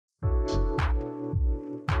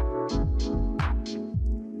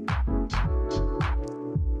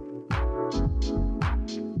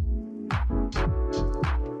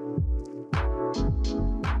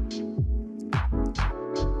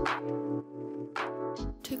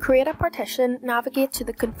To create a partition, navigate to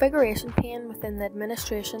the configuration pane within the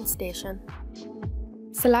administration station.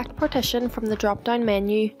 Select Partition from the drop-down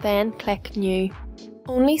menu, then click New.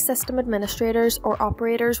 Only system administrators or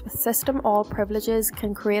operators with System All privileges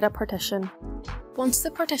can create a partition. Once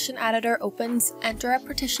the partition editor opens, enter a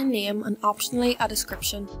partition name and optionally a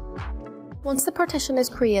description. Once the partition is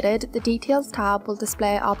created, the Details tab will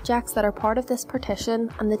display objects that are part of this partition,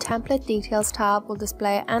 and the Template Details tab will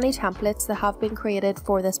display any templates that have been created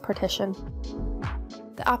for this partition.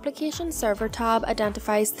 The Application Server tab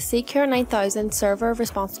identifies the Secure 9000 server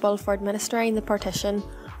responsible for administering the partition.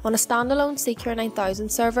 On a standalone Secure 9000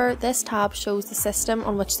 server, this tab shows the system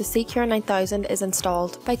on which the Secure 9000 is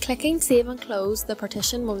installed. By clicking Save and Close, the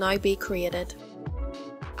partition will now be created.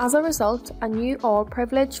 As a result, a new All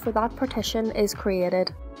privilege for that partition is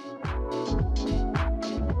created.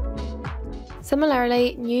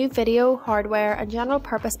 Similarly, new video, hardware and general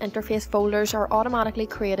purpose interface folders are automatically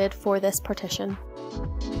created for this partition.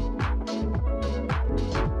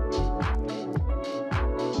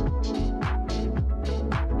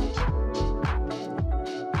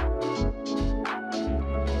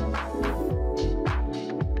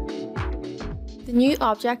 The new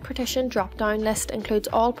Object Partition drop-down list includes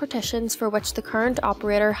all partitions for which the current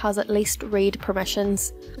operator has at least read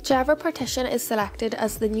permissions. Whichever partition is selected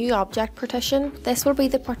as the new Object Partition, this will be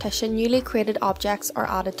the partition newly created objects are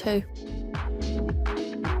added to.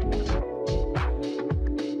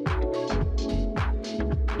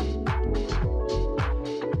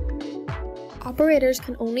 Operators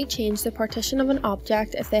can only change the partition of an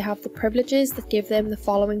object if they have the privileges that give them the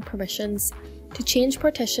following permissions: to change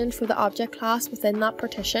partition for the object class within that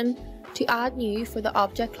partition, to add new for the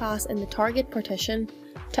object class in the target partition,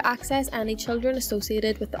 to access any children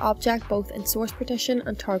associated with the object both in source partition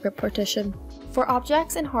and target partition. For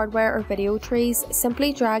objects in hardware or video trees,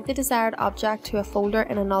 simply drag the desired object to a folder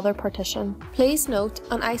in another partition. Please note,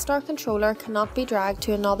 an iStar controller cannot be dragged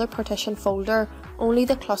to another partition folder, only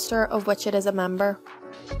the cluster of which it is a member.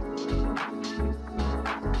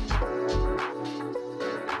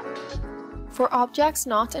 For objects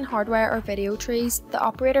not in hardware or video trees, the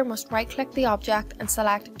operator must right-click the object and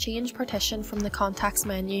select Change Partition from the context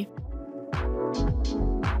menu.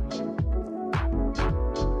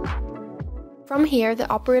 From here, the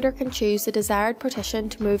operator can choose the desired partition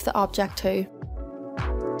to move the object to.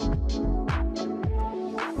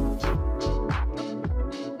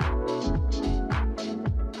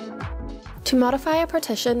 To modify a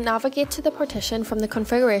partition, navigate to the partition from the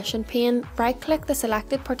configuration pane, right-click the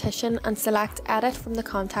selected partition and select Edit from the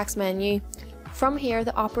context menu. From here,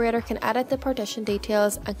 the operator can edit the partition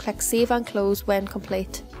details and click Save and Close when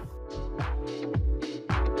complete.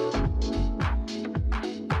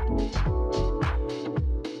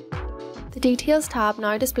 The Details tab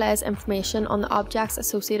now displays information on the objects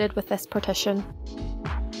associated with this partition.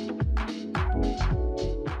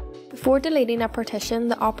 Before deleting a partition,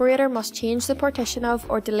 the operator must change the partition of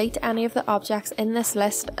or delete any of the objects in this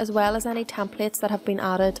list, as well as any templates that have been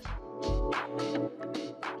added.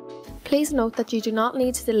 Please note that you do not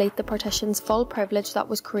need to delete the partition's full privilege that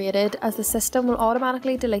was created, as the system will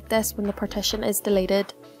automatically delete this when the partition is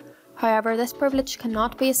deleted. However, this privilege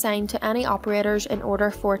cannot be assigned to any operators in order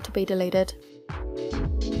for it to be deleted.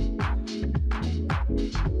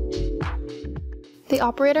 The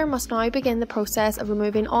operator must now begin the process of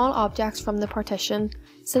removing all objects from the partition.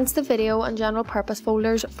 Since the video and general purpose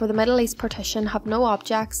folders for the Middle East partition have no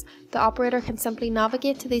objects, the operator can simply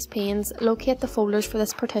navigate to these panes, locate the folders for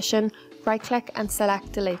this partition, right-click and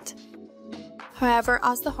select Delete. However,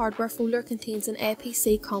 as the hardware folder contains an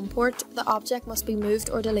APC COM port, the object must be moved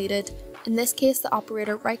or deleted. In this case, the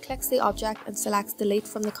operator right-clicks the object and selects Delete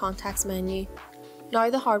from the context menu. Now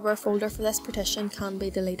the hardware folder for this partition can be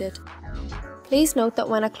deleted. Please note that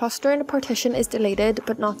when a cluster in a partition is deleted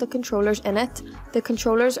but not the controllers in it, the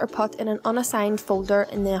controllers are put in an unassigned folder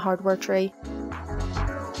in the hardware tree.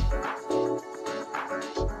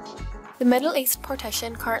 The Middle East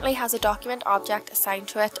partition currently has a document object assigned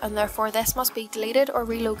to it, and therefore this must be deleted or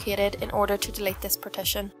relocated in order to delete this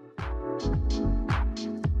partition.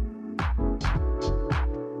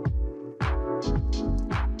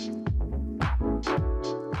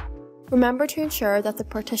 Remember to ensure that the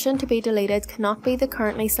partition to be deleted cannot be the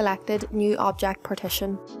currently selected new object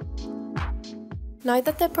partition. Now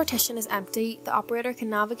that the partition is empty, the operator can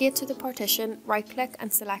navigate to the partition, right-click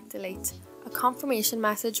and select Delete. A confirmation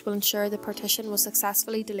message will ensure the partition was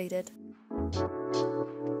successfully deleted.